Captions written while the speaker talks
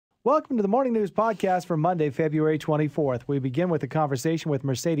Welcome to the Morning News Podcast for Monday, February 24th. We begin with a conversation with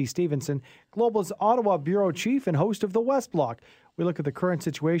Mercedes Stephenson, Global's Ottawa Bureau Chief and host of the West Block. We look at the current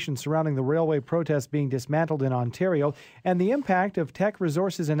situation surrounding the railway protests being dismantled in Ontario and the impact of Teck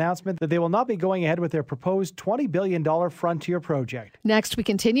Resources' announcement that they will not be going ahead with their proposed $20 billion Frontier project. Next, we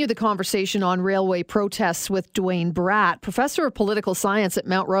continue the conversation on railway protests with Dwayne Bratt, professor of political science at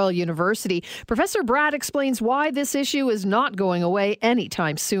Mount Royal University. Professor Bratt explains why this issue is not going away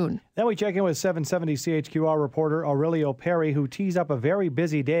anytime soon. Then we check in with 770 CHQR reporter Aurelio Perry, who tees up a very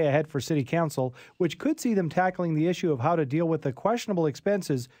busy day ahead for City Council, which could see them tackling the issue of how to deal with the questionable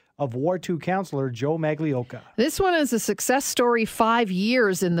expenses of Ward 2 councillor Joe Maglioka. This one is a success story 5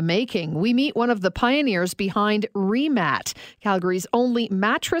 years in the making. We meet one of the pioneers behind Remat, Calgary's only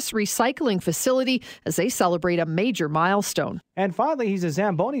mattress recycling facility, as they celebrate a major milestone. And finally, he's a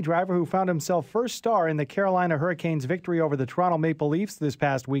Zamboni driver who found himself first star in the Carolina Hurricanes' victory over the Toronto Maple Leafs this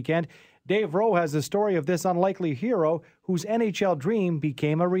past weekend. Dave Rowe has the story of this unlikely hero whose NHL dream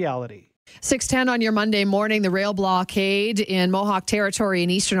became a reality. 6:10 on your Monday morning. The rail blockade in Mohawk Territory in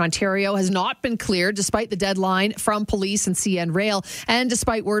Eastern Ontario has not been cleared despite the deadline from police and CN Rail, and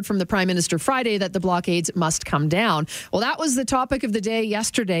despite word from the Prime Minister Friday that the blockades must come down. Well, that was the topic of the day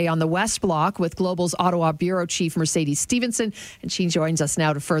yesterday on the West Block with Global's Ottawa Bureau Chief Mercedes Stephenson, and she joins us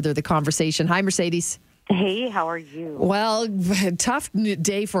now to further the conversation. Hi, Mercedes. Hey, how are you? Well, tough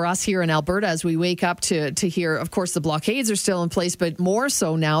day for us here in Alberta as we wake up to hear, of course, the blockades are still in place, but more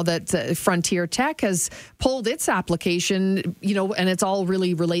so now that Frontier Tech has pulled its application, and it's all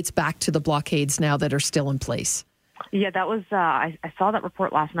really relates back to the blockades now that are still in place. Yeah, that was, I saw that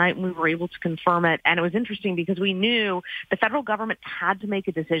report last night and we were able to confirm it. And it was interesting because we knew the federal government had to make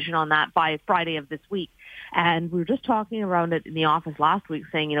a decision on that by Friday of this week. And we were just talking around it in the office last week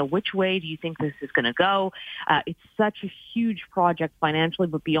saying, which way do you think this is going to go? It's such a huge project financially,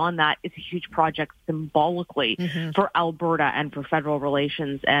 but beyond that, it's a huge project symbolically for Alberta and for federal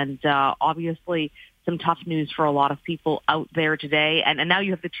relations. And obviously, some tough news for a lot of people out there today. And now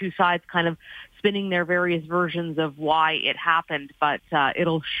you have the two sides kind of spinning their various versions of why it happened. But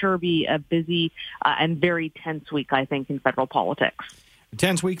it'll sure be a busy and very tense week, I think, in federal politics.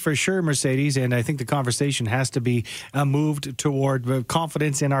 Tense week for sure, Mercedes, and I think the conversation has to be moved toward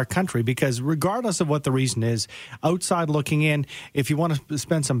confidence in our country, because regardless of what the reason is, outside looking in, if you want to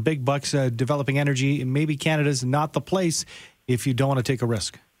spend some big bucks developing energy, maybe Canada's not the place if you don't want to take a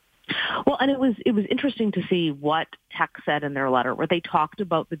risk. Well, and it was interesting to see what Teck said in their letter, where they talked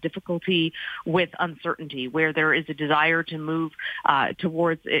about the difficulty with uncertainty, where there is a desire to move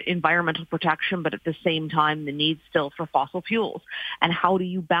towards environmental protection, but at the same time, the need still for fossil fuels. And how do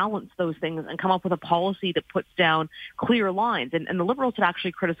you balance those things and come up with a policy that puts down clear lines? And the Liberals had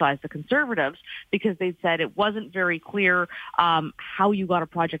actually criticized the Conservatives because they said it wasn't very clear how you got a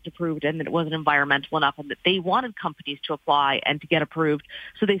project approved and that it wasn't environmental enough, and that they wanted companies to apply and to get approved.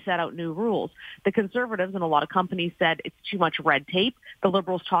 So they set out new rules. The Conservatives and a lot of companies said it's too much red tape. The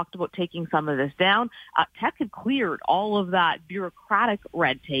Liberals talked about taking some of this down. Teck had cleared all of that bureaucratic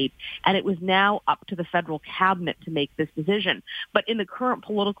red tape, and it was now up to the federal cabinet to make this decision. But in the current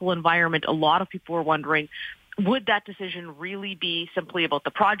political environment, a lot of people are wondering, would that decision really be simply about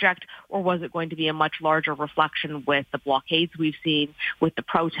the project, or was it going to be a much larger reflection with the blockades we've seen, with the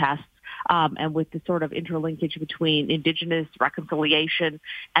protests, and with the sort of interlinkage between Indigenous reconciliation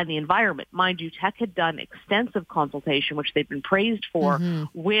and the environment? Mind you, Teck had done extensive consultation, which they've been praised for,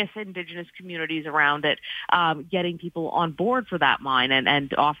 with Indigenous communities around it, getting people on board for that mine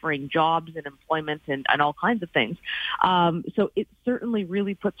and offering jobs and employment and all kinds of things. So it certainly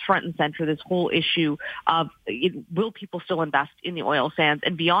really puts front and center this whole issue of will people still invest in the oil sands?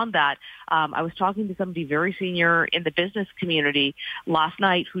 And beyond that, I was talking to somebody very senior in the business community last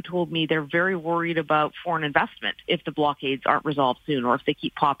night who told me they're very worried about foreign investment if the blockades aren't resolved soon or if they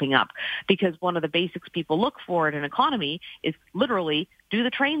keep popping up. Because one of the basics people look for in an economy is literally, do the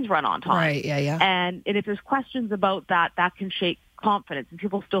trains run on time? Right, yeah. And if there's questions about that, that can shake confidence. And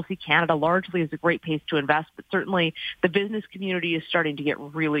people still see Canada largely as a great place to invest, but certainly the business community is starting to get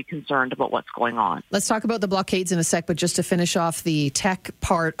really concerned about what's going on. Let's talk about the blockades in a sec, but just to finish off the Teck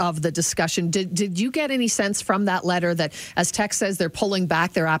part of the discussion, did you get any sense from that letter that, as Teck says, they're pulling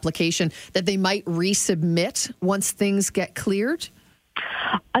back their application, that they might resubmit once things get cleared?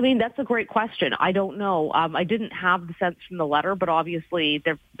 I mean, that's a great question. I don't know. I didn't have the sense from the letter, but obviously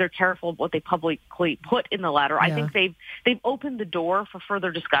they're careful of what they publicly put in the letter. I think they've opened the door for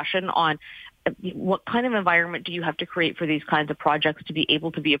further discussion on what kind of environment do you have to create for these kinds of projects to be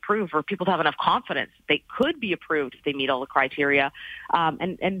able to be approved, for people to have enough confidence they could be approved if they meet all the criteria.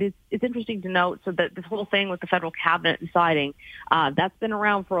 And it's interesting to note, so that this whole thing with the federal cabinet deciding, that's been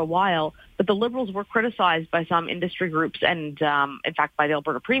around for a while, but the Liberals were criticized by some industry groups and, in fact, by the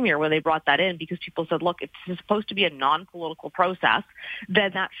Alberta Premier when they brought that in, because people said, look, it's supposed to be a non-political process, then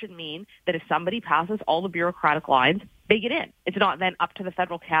that should mean that if somebody passes all the bureaucratic lines, they get in. It's not then up to the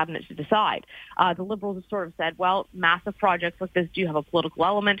federal cabinet to decide. The Liberals have sort of said, well, massive projects like this do have a political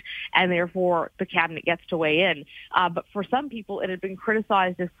element, and therefore the cabinet gets to weigh in. But for some people, it had been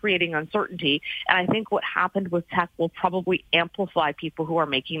criticized as creating uncertainty. And I think what happened with tech will probably amplify people who are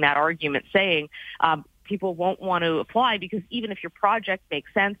making that argument, saying people won't want to apply because even if your project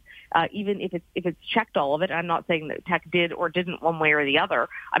makes sense, even if it's checked all of it, I'm not saying that tech did or didn't one way or the other.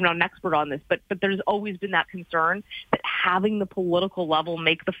 I'm not an expert on this, but there's always been that concern that having the political level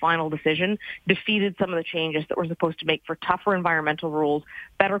make the final decision defeated some of the changes that were supposed to make for tougher environmental rules,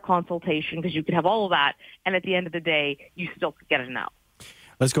 better consultation, because you could have all of that, and at the end of the day, you still could get a no.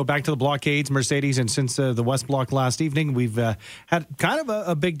 Let's go back to the blockades, Mercedes. And since the West Block last evening, we've had kind of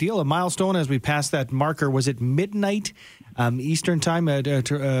a big deal, a milestone as we passed that marker. Was it midnight Eastern time,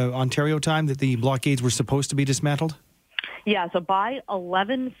 Ontario time, that the blockades were supposed to be dismantled? Yeah, so by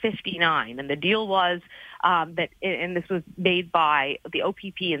 11:59, and the deal was that, and this was made by the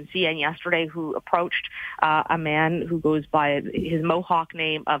OPP and CN yesterday, who approached a man who goes by his Mohawk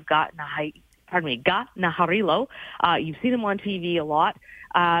name of Gat Naharilo. You've seen him on TV a lot.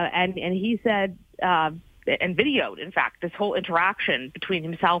 And he said, and videoed, in fact, this whole interaction between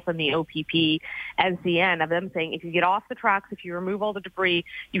himself and the OPP and CN of them saying, if you get off the tracks, if you remove all the debris,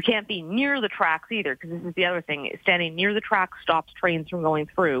 you can't be near the tracks either, because this is the other thing. Standing near the tracks stops trains from going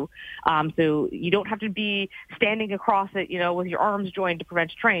through. So you don't have to be standing across it, with your arms joined to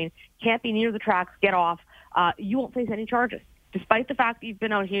prevent a train. Can't be near the tracks, get off. You won't face any charges. Despite the fact that you've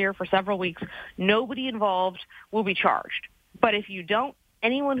been out here for several weeks, nobody involved will be charged. But if you don't,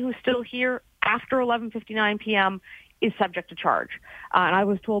 anyone who's still here after 11:59 p.m. is subject to charge. And I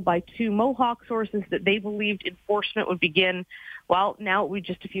was told by two Mohawk sources that they believed enforcement would begin, well, now it was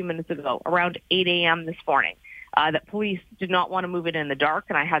just a few minutes ago, around 8 a.m. this morning. That police did not want to move it in the dark,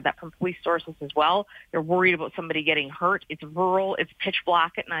 and I had that from police sources as well. They're worried about somebody getting hurt. It's rural. It's pitch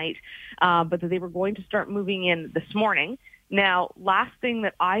black at night. But that they were going to start moving in this morning. Now, last thing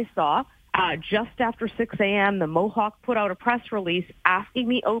that I saw, just after 6 a.m., the Mohawk put out a press release asking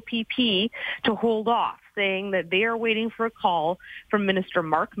the OPP to hold off, saying that they are waiting for a call from Minister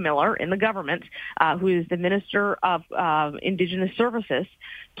Mark Miller in the government, who is the Minister of Indigenous Services,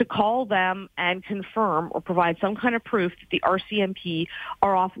 to call them and confirm or provide some kind of proof that the RCMP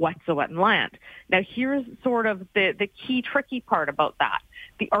are off Wet'suwet'en land. Now, here's sort of the key tricky part about that.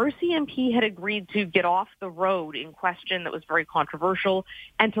 The RCMP had agreed to get off the road in question that was very controversial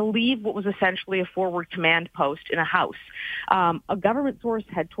and to leave what was essentially a forward command post in a house. A government source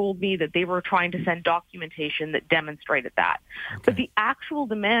had told me that they were trying to send documentation that demonstrated that. Okay. But the actual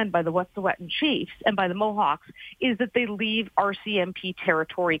demand by the Wet'suwet'en chiefs and by the Mohawks is that they leave RCMP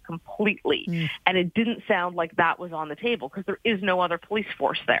territory completely. And it didn't sound like that was on the table because there is no other police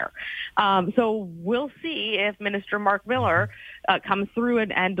force there. So we'll see if Minister Mark Miller comes through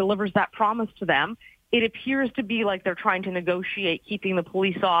and delivers that promise to them. It appears to be like they're trying to negotiate keeping the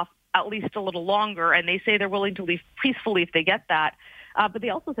police off at least a little longer, and they say they're willing to leave peacefully if they get that. But they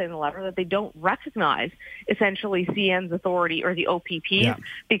also say in the letter that they don't recognize essentially CN's authority or the OPP's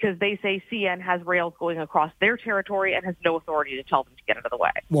because they say CN has rails going across their territory and has no authority to tell them to get out of the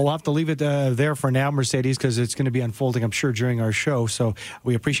way. Well, we'll have to leave it there for now, Mercedes, because it's going to be unfolding, I'm sure, during our show. So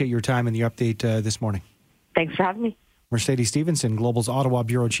we appreciate your time and the update this morning. Thanks for having me. Mercedes Stephenson, Global's Ottawa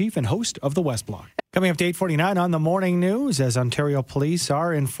Bureau Chief and host of The West Block. Coming up to 8:49 on the morning news, as Ontario police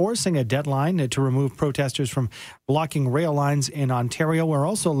are enforcing a deadline to remove protesters from blocking rail lines in Ontario. We're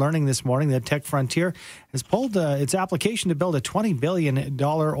also learning this morning that Tech Frontier has pulled its application to build a $20 billion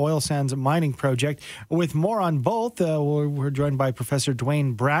oil sands mining project. With more on both, we're joined by Professor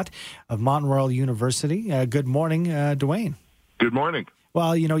Dwayne Bratt of Mount Royal University. Good morning, Dwayne. Good morning.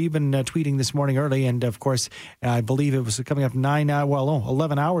 Well, you've been tweeting this morning early, and of course, I believe it was coming up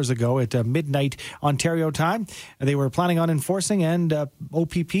 11 hours ago at midnight Ontario time. They were planning on enforcing, and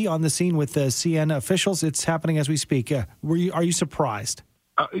OPP on the scene with CN officials. It's happening as we speak. Are you surprised?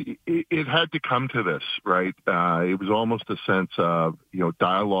 It had to come to this, right? It was almost a sense of,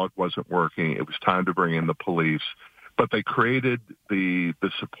 dialogue wasn't working. It was time to bring in the police. but they created the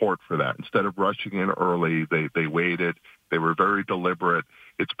support for that. Instead of rushing in early, they waited. They were very deliberate.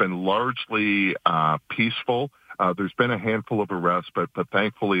 It's been largely peaceful. There's been a handful of arrests, but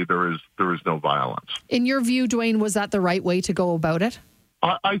thankfully there is no violence. In your view, Dwayne, was that the right way to go about it?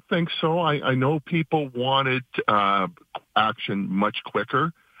 I think so. I know people wanted action much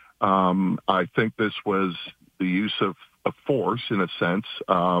quicker. I think this was the use of force, in a sense,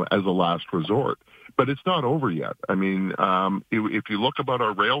 as a last resort. But it's not over yet. I mean, if you look about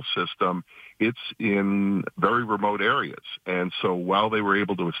our rail system, it's in very remote areas. And so while they were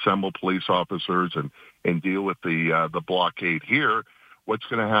able to assemble police officers and deal with the blockade here, what's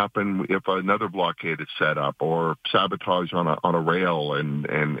going to happen if another blockade is set up or sabotage on a rail and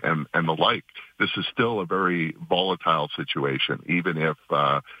the like? This is still a very volatile situation, even if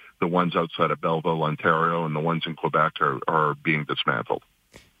the ones outside of Belleville, Ontario, and the ones in Quebec are being dismantled.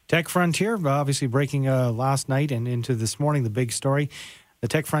 Tech Frontier, obviously breaking last night and into this morning, the big story. The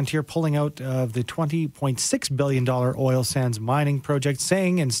Tech Frontier pulling out of the $20.6 billion oil sands mining project,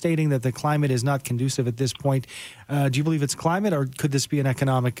 saying and stating that the climate is not conducive at this point. Do you believe it's climate, or could this be an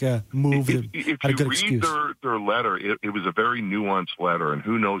economic move? If you read their letter, it was a very nuanced letter, and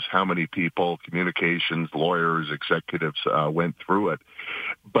who knows how many people, communications, lawyers, executives went through it.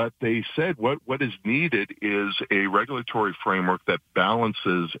 But they said what is needed is a regulatory framework that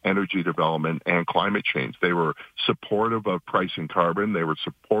balances energy development and climate change. They were supportive of pricing carbon. They were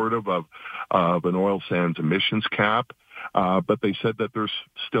supportive of an oil sands emissions cap, but they said that there's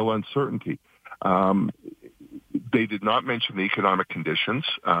still uncertainty. They did not mention the economic conditions.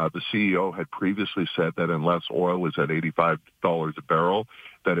 The CEO had previously said that unless oil was at $85 a barrel,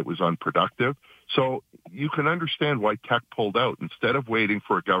 that it was unproductive. So you can understand why Teck pulled out. Instead of waiting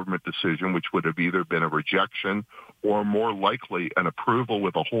for a government decision, which would have either been a rejection or more likely an approval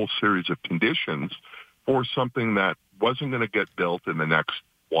with a whole series of conditions for something that wasn't going to get built in the next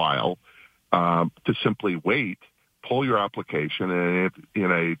while, to simply wait, pull your application, and if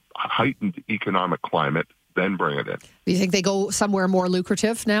in a heightened economic climate, then bring it in. Do you think they go somewhere more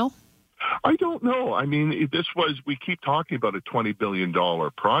lucrative now? I don't know. I mean, we keep talking about a $20 billion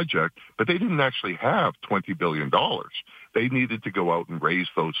project, but they didn't actually have $20 billion. They needed to go out and raise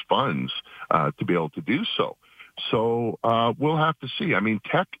those funds to be able to do so. So we'll have to see. I mean,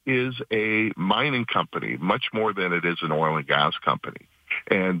 Teck is a mining company, much more than it is an oil and gas company.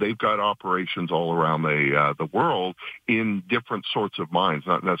 And they've got operations all around the world in different sorts of mines,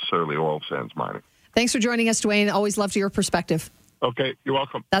 not necessarily oil sands mining. Thanks for joining us, Dwayne. Always loved your perspective. Okay, you're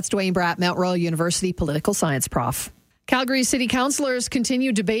welcome. That's Dwayne Bratt, Mount Royal University political science prof. Calgary City Councillors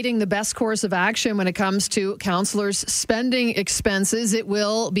continue debating the best course of action when it comes to councillors' spending expenses. It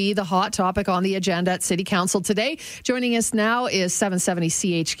will be the hot topic on the agenda at City Council today. Joining us now is 770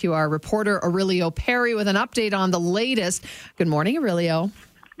 CHQR reporter Aurelio Perry with an update on the latest. Good morning, Aurelio.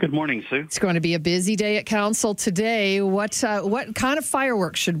 Good morning, Sue. It's going to be a busy day at Council today. What kind of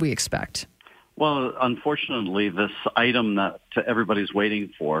fireworks should we expect? Well, unfortunately, this item that everybody's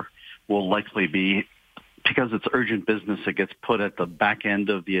waiting for will likely be, because it's urgent business, it gets put at the back end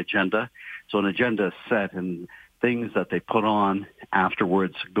of the agenda. So an agenda is set and things that they put on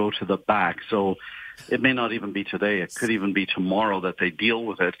afterwards go to the back. So it may not even be today. It could even be tomorrow that they deal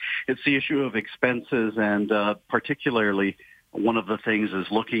with it. It's the issue of expenses, and particularly one of the things is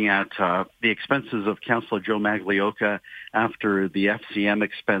looking at the expenses of Councillor Joe Maglioka after the FCM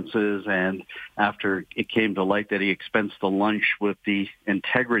expenses and after it came to light that he expensed the lunch with the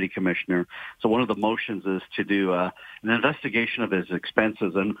Integrity Commissioner. So one of the motions is to do an investigation of his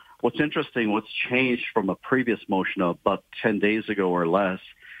expenses. And what's interesting, what's changed from a previous motion of about 10 days ago or less,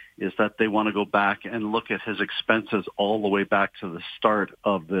 is that they want to go back and look at his expenses all the way back to the start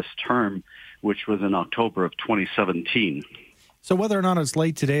of this term, which was in October of 2017. So whether or not it's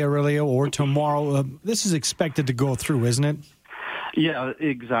late today, Aurelio, or tomorrow, this is expected to go through, isn't it? Yeah,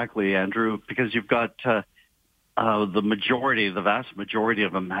 exactly, Andrew, because you've got the vast majority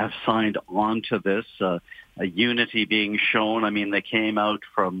of them have signed on to this, a unity being shown. I mean, they came out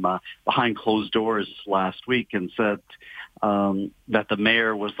from behind closed doors last week and said that the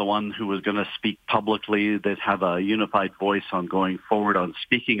mayor was the one who was going to speak publicly. They'd have a unified voice on going forward on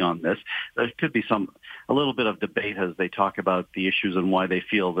speaking on this. There could be a little bit of debate as they talk about the issues and why they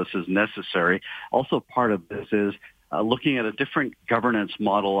feel this is necessary. Also, part of this is looking at a different governance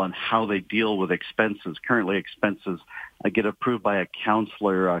model on how they deal with expenses. Currently, expenses get approved by a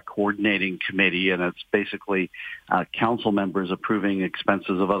councillor coordinating committee, and it's basically council members approving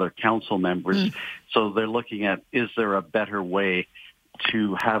expenses of other council members. So they're looking at, is there a better way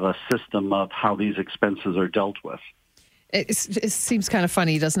to have a system of how these expenses are dealt with? It seems kind of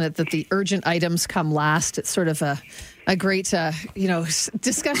funny, doesn't it, that the urgent items come last. It's sort of a great,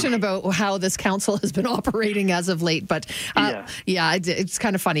 discussion about how this council has been operating as of late. But it's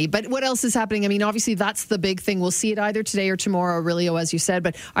kind of funny. But what else is happening? I mean, obviously, that's the big thing. We'll see it either today or tomorrow, Aurelio, as you said.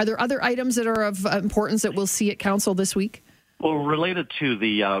 But are there other items that are of importance that we'll see at council this week? Well, related to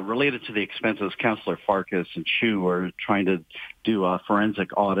the expenses, Councillor Farkas and Chu are trying to do a forensic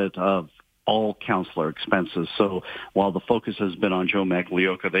audit of all councillor expenses. So while the focus has been on Joe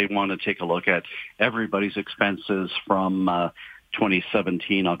Maglioka, they want to take a look at everybody's expenses from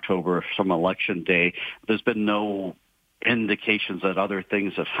 2017 October, from election day. There's been no indications that other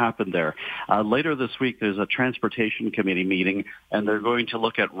things have happened there. Later this week, there's a transportation committee meeting, and they're going to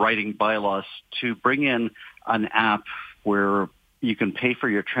look at writing bylaws to bring in an app where you can pay for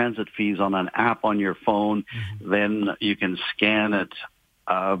your transit fees on an app on your phone. Then you can scan it,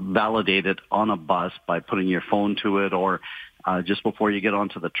 validate it on a bus by putting your phone to it, or just before you get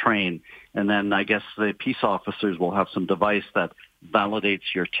onto the train. And then I guess the peace officers will have some device that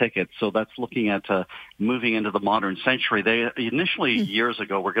validates your ticket. So that's looking at moving into the modern century. They initially, years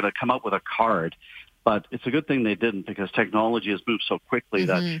ago, were going to come up with a card. But it's a good thing they didn't, because technology has moved so quickly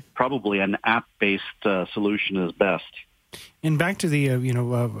that probably an app-based solution is best. And back to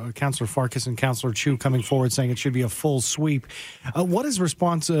the, Councillor Farkas and Councillor Chu coming forward saying it should be a full sweep. What has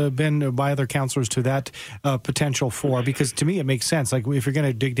response been by other councillors to that potential for? Because to me, it makes sense. Like, if you're going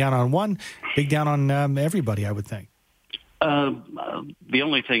to dig down on one, dig down on everybody, I would think. The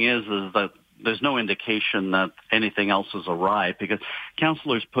only thing is that there's no indication that anything else is awry, because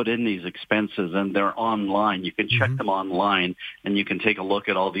councillors put in these expenses and they're online. You can check them online, and you can take a look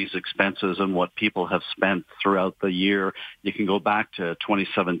at all these expenses and what people have spent throughout the year. You can go back to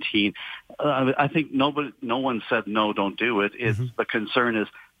 2017. I think no one said, no, don't do it. The concern is,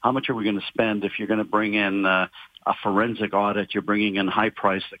 how much are we going to spend if you're going to bring in a forensic audit? You're bringing in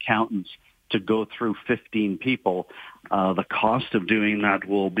high-priced accountants to go through 15 people. The cost of doing that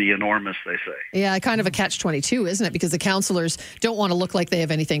will be enormous, they say. Yeah, kind of a catch-22, isn't it? Because the councillors don't want to look like they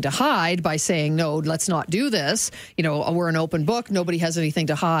have anything to hide by saying, no, let's not do this. We're an open book. Nobody has anything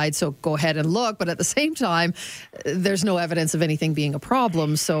to hide, so go ahead and look. But at the same time, there's no evidence of anything being a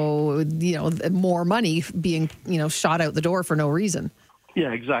problem. So, more money being, shot out the door for no reason.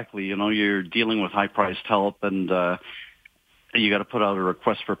 Yeah, exactly. You're dealing with high-priced help, and you got to put out a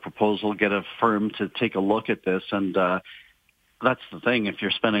request for proposal, get a firm to take a look at this. And that's the thing. If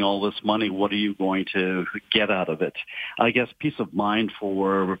you're spending all this money, what are you going to get out of it? I guess peace of mind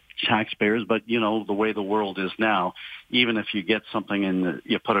for taxpayers. But, the way the world is now, even if you get something and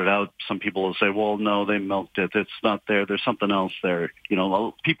you put it out, some people will say, well, no, they milked it. It's not there. There's something else there.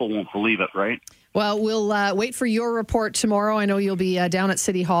 People won't believe it, right? Well, we'll wait for your report tomorrow. I know you'll be down at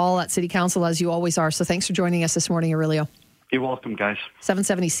City Hall, at City Council, as you always are. So thanks for joining us this morning, Aurelio. You're welcome, guys.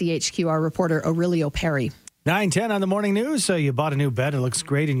 770 CHQ, our reporter Aurelio Perry. 9:10 on the morning news. So you bought a new bed. It looks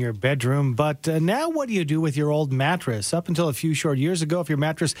great in your bedroom. But now what do you do with your old mattress? Up until a few short years ago, if your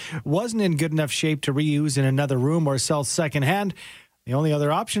mattress wasn't in good enough shape to reuse in another room or sell secondhand, the only other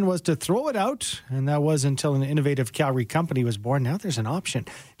option was to throw it out. And that was until an innovative Calgary company was born. Now there's an option.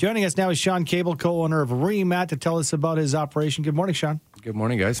 Joining us now is Sean Cable, co-owner of Remat, to tell us about his operation. Good morning, Sean. Good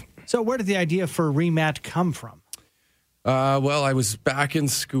morning, guys. So where did the idea for Remat come from? Well, I was back in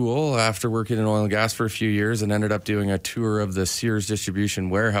school after working in oil and gas for a few years and ended up doing a tour of the Sears distribution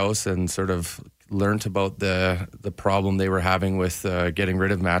warehouse and sort of learned about the problem they were having with getting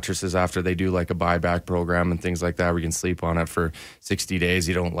rid of mattresses after they do like a buyback program and things like that, where you can sleep on it for 60 days.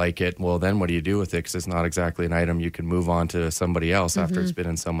 You don't like it. Well, then what do you do with it? Because it's not exactly an item you can move on to somebody else after it's been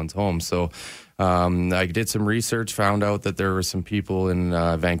in someone's home. So I did some research, found out that there were some people in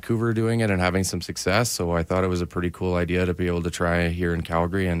Vancouver doing it and having some success. So I thought it was a pretty cool idea to be able to try here in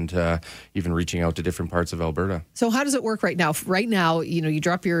Calgary and even reaching out to different parts of Alberta. So how does it work right now? Right now, you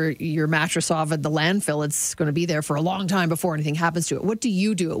drop your mattress off at the landfill. It's going to be there for a long time before anything happens to it. What do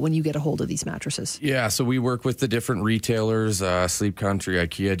you do when you get a hold of these mattresses? Yeah, so we work with the different retailers, Sleep Country,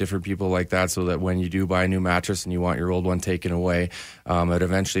 IKEA, different people like that, so that when you do buy a new mattress and you want your old one taken away, it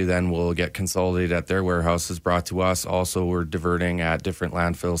eventually then will get consolidated at their warehouses, brought to us. Also, we're diverting at different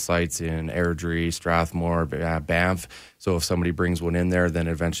landfill sites in Airdrie, Strathmore, Banff. So if somebody brings one in there, then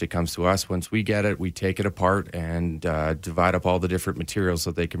it eventually comes to us. Once we get it, we take it apart and divide up all the different materials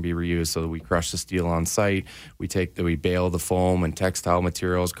so they can be reused. So we crush the steel on site. We bale the foam and textile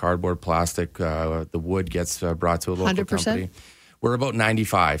materials, cardboard, plastic. The wood gets brought to a local 100%? Company. We're about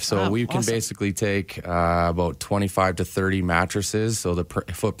 95. So we can awesome. basically take about 25 to 30 mattresses, so the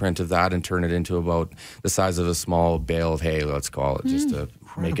footprint of that, and turn it into about the size of a small bale of hay, let's call it, just to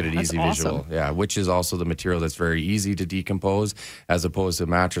make it an That's easy awesome. visual. Yeah, which is also the material that's very easy to decompose, as opposed to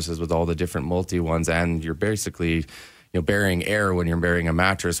mattresses with all the different multi ones, and you're basically burying air when you're burying a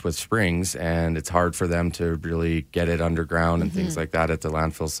mattress with springs, and it's hard for them to really get it underground and things like that at the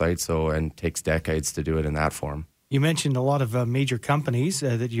landfill site. So, and takes decades to do it in that form. You mentioned a lot of major companies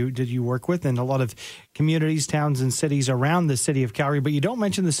that you work with, and a lot of communities, towns, and cities around the city of Calgary, but you don't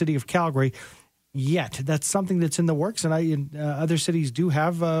mention the city of Calgary yet. That's something that's in the works, and other cities do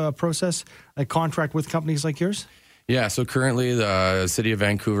have a process, a contract with companies like yours? Yeah, so currently the city of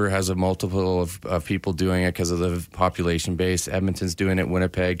Vancouver has a multiple of people doing it because of the population base. Edmonton's doing it,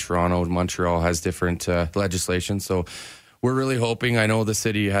 Winnipeg, Toronto, Montreal has different legislation. So we're really hoping. I know the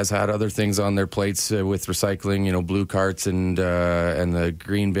city has had other things on their plates with recycling, blue carts and the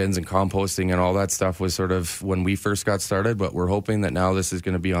green bins and composting and all that stuff was sort of when we first got started. But we're hoping that now this is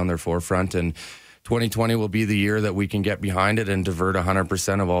going to be on their forefront, and 2020 will be the year that we can get behind it and divert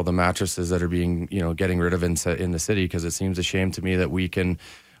 100% of all the mattresses that are being, getting rid of in the city, because it seems a shame to me that we can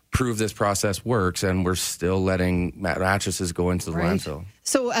prove this process works and we're still letting mattresses go into the landfill.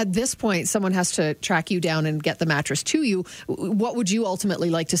 So at this point, someone has to track you down and get the mattress to you. What would you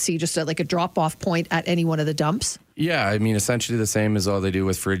ultimately like to see, just like a drop-off point at any one of the dumps? Yeah, I mean, essentially the same as all they do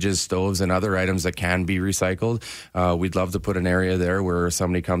with fridges, stoves, and other items that can be recycled. We'd love to put an area there where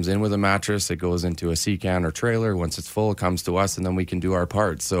somebody comes in with a mattress, it goes into a C-can or trailer. Once it's full, it comes to us, and then we can do our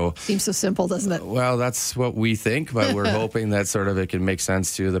part. So seems so simple, doesn't it? Well, that's what we think, but we're hoping that sort of it can make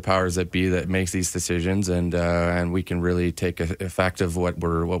sense to the powers that be that makes these decisions, and we can really take effect of what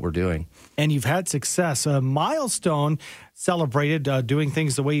we're doing. And you've had success. A milestone celebrated doing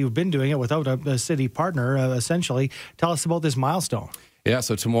things the way you've been doing it without a city partner, essentially. Tell us about this milestone. Yeah,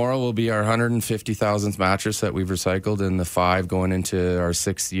 so tomorrow will be our 150,000th mattress that we've recycled, in the 5 going into our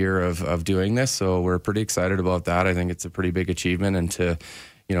 6th year of doing this. So we're pretty excited about that. I think it's a pretty big achievement, and to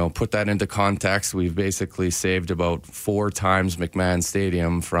put that into context, we've basically saved about 4 times McMahon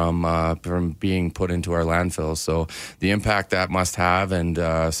Stadium from being put into our landfill. So the impact that must have, and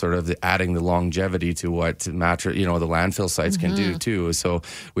sort of adding the longevity to what the landfill sites can do too. So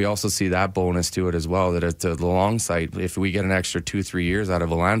we also see that bonus to it as well, that at the long site, if we get an extra 2-3 years out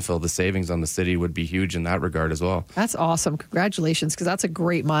of a landfill, the savings on the city would be huge in that regard as well. That's awesome. Congratulations, because that's a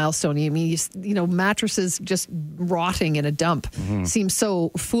great milestone. I mean, mattresses just rotting in a dump seems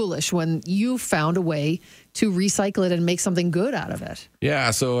so foolish when you found a way to recycle it and make something good out of it.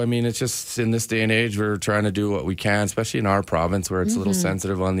 Yeah, so I mean, it's just in this day and age, we're trying to do what we can, especially in our province where it's a little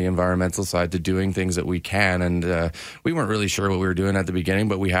sensitive on the environmental side, to doing things that we can. And we weren't really sure what we were doing at the beginning,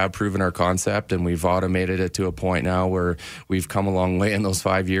 but we have proven our concept, and we've automated it to a point now where we've come a long way in those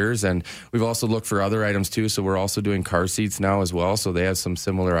 5 years. And we've also looked for other items too. So we're also doing car seats now as well. So they have some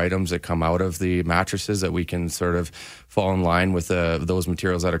similar items that come out of the mattresses that we can sort of fall in line with those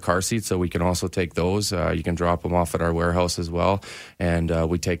materials out of car seats. So we can also take those. You can drop them off at our warehouse as well. And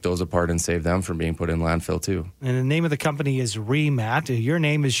we take those apart and save them from being put in landfill too. And the name of the company is Remat. Your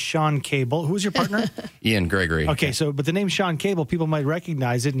name is Sean Cable. Who's your partner? Ian Gregory. Okay, but the name Sean Cable, people might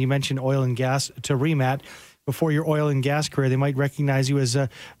recognize it. And you mentioned oil and gas to Remat. Before your oil and gas career, they might recognize you as a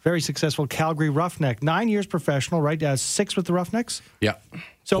very successful Calgary Roughneck. 9 years professional, right? 6 with the Roughnecks? Yeah.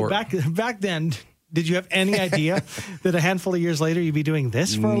 So back then, did you have any idea that a handful of years later you'd be doing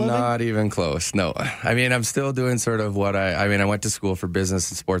this for a living? Not even close. No. I mean, I'm still doing sort of what I went to school for business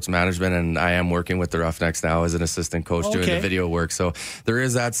and sports management, and I am working with the Roughnecks now as an assistant coach doing the video work. So there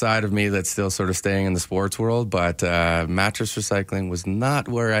is that side of me that's still sort of staying in the sports world, but mattress recycling was not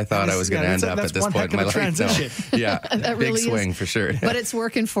where I thought I was going to end up at this point in my life. No. Yeah, that big really swing for sure. But it's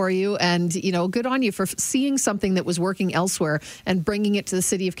working for you, and good on you for seeing something that was working elsewhere and bringing it to the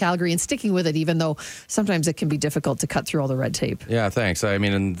city of Calgary and sticking with it, even though sometimes it can be difficult to cut through all the red tape. Yeah, thanks. I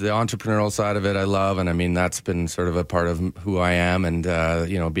mean, and the entrepreneurial side of it, I love, and I mean, that's been sort of a part of who I am, and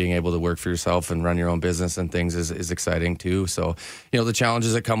being able to work for yourself and run your own business and things is exciting too. So, the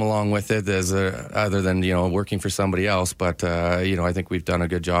challenges that come along with it is other than working for somebody else, but I think we've done a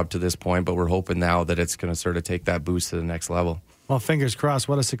good job to this point, but we're hoping now that it's going to sort of take that boost to the next level. Well, fingers crossed.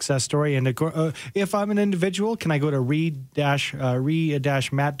 What a success story. And if I'm an individual, can I go to re-mat.com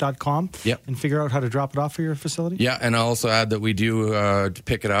and figure out how to drop it off for your facility? Yeah, and I'll also add that we do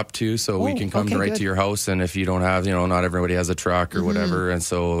pick it up too, so we can come right to your house. And if you don't have, not everybody has a truck or whatever. And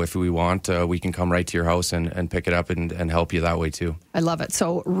so if we want, we can come right to your house and pick it up and help you that way too. I love it.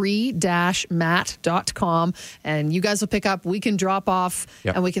 So re-mat.com, and you guys will pick up, we can drop off,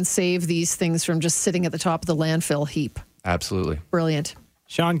 and we can save these things from just sitting at the top of the landfill heap. Absolutely. Brilliant.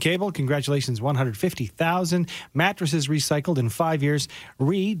 Sean Cable, congratulations, 150,000 mattresses recycled in 5 years,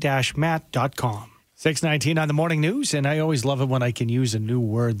 re-mat.com. 6:19 on the morning news, and I always love it when I can use a new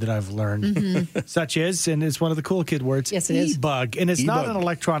word that I've learned, such as, and it's one of the cool kid words, yes, it is. E-bug. And it's not an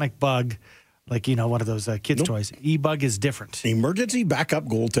electronic bug, like, one of those kids' toys. E-bug is different. Emergency backup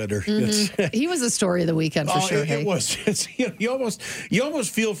goaltender. He was the story of the weekend for sure. It was. You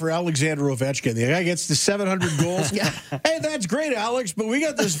almost feel for Alexander Ovechkin. The guy gets to 700 goals. Hey, that's great, Alex, but we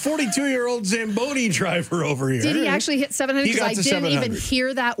got this 42-year-old Zamboni driver over here. Did he actually hit 700? Because I didn't even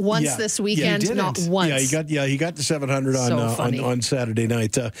hear that once this weekend. Not once. He got to 700 on Saturday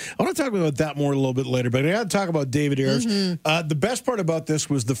night. I want to talk about that more a little bit later, but I got to talk about David Ayres. The best part about this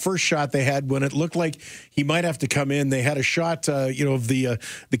was the first shot they had when it looked like he might have to come in. They had a shot, of the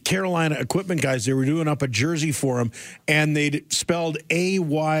Carolina equipment guys. They were doing up a jersey for him, and they'd spelled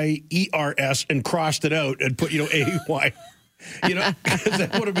AYERS and crossed it out and put AY.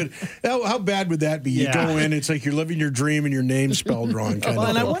 That would have been, how bad would that be? You go in, it's like you're living your dream and your name's spelled wrong. And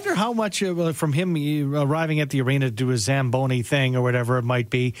I wonder how much from him arriving at the arena to do a Zamboni thing or whatever it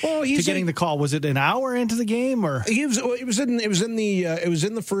might be to getting the call. Was it an hour into the game or? It was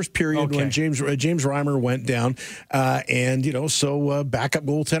in the first period when James Reimer went down, so backup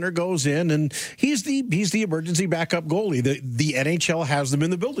goaltender goes in and he's the emergency backup goalie. The NHL has them in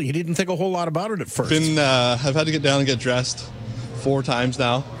the building. He didn't think a whole lot about it at first. I've had to get down and get dressed 4 times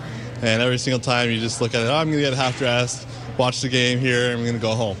now, and every single time you just look at it, I'm going to get half dressed, watch the game here, and I'm going to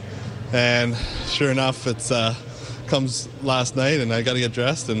go home. And sure enough, it's comes last night, and I got to get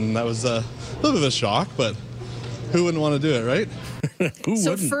dressed, and that was a little bit of a shock, but who wouldn't want to do it, right?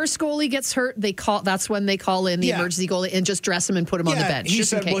 So first goalie gets hurt, that's when they call in the emergency goalie and just dress him and put him on the bench. He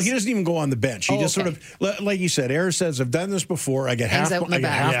said, he doesn't even go on the bench. He just sort of, like you said, Ayres says, I've done this before. I get half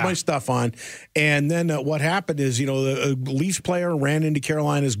my stuff on. And then what happened is, the Leafs player ran into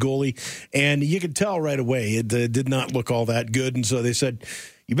Carolina's goalie, and you could tell right away it did not look all that good. And so they said,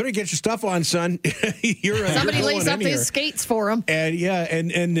 you better get your stuff on, son. Somebody lays up his skates for him. And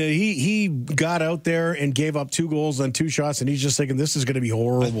he got out there and gave up 2 goals on 2 shots, and he's just thinking this is going to be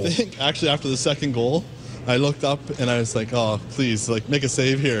horrible. I think actually after the second goal, I looked up and I was like, oh, please, make a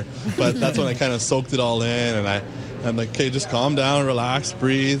save here. But that's when I kind of soaked it all in, and I'm like, okay, just calm down, relax,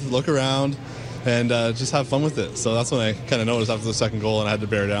 breathe, look around, and just have fun with it. So that's when I kind of noticed after the second goal, and I had to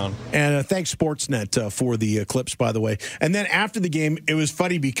bear down. And thanks Sportsnet for the clips, by the way. And then after the game, it was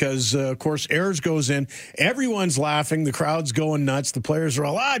funny because, of course, Ayres goes in. Everyone's laughing. The crowd's going nuts. The players are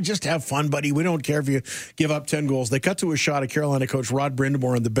all, just have fun, buddy. We don't care if you give up 10 goals. They cut to a shot of Carolina coach Rod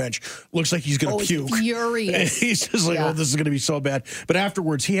Brind'Amour on the bench. Looks like he's going to puke. Furious. He's just like, this is going to be so bad. But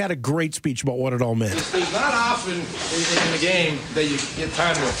afterwards, he had a great speech about what it all meant. It's not often in the game that you get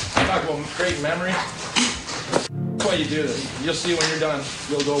time to talk about creating memory. That's why you do this. You'll see when you're done,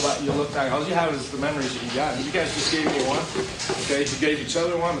 you'll go back, you'll look back. All you have is the memories that you got. You guys just gave me one. Okay, you gave each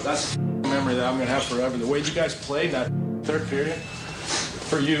other one, but that's a memory that I'm going to have forever. The way you guys played that third period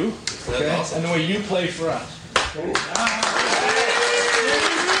for you, okay, awesome. And the way you played for us.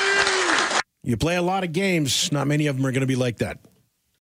 You play a lot of games. Not many of them are going to be like that.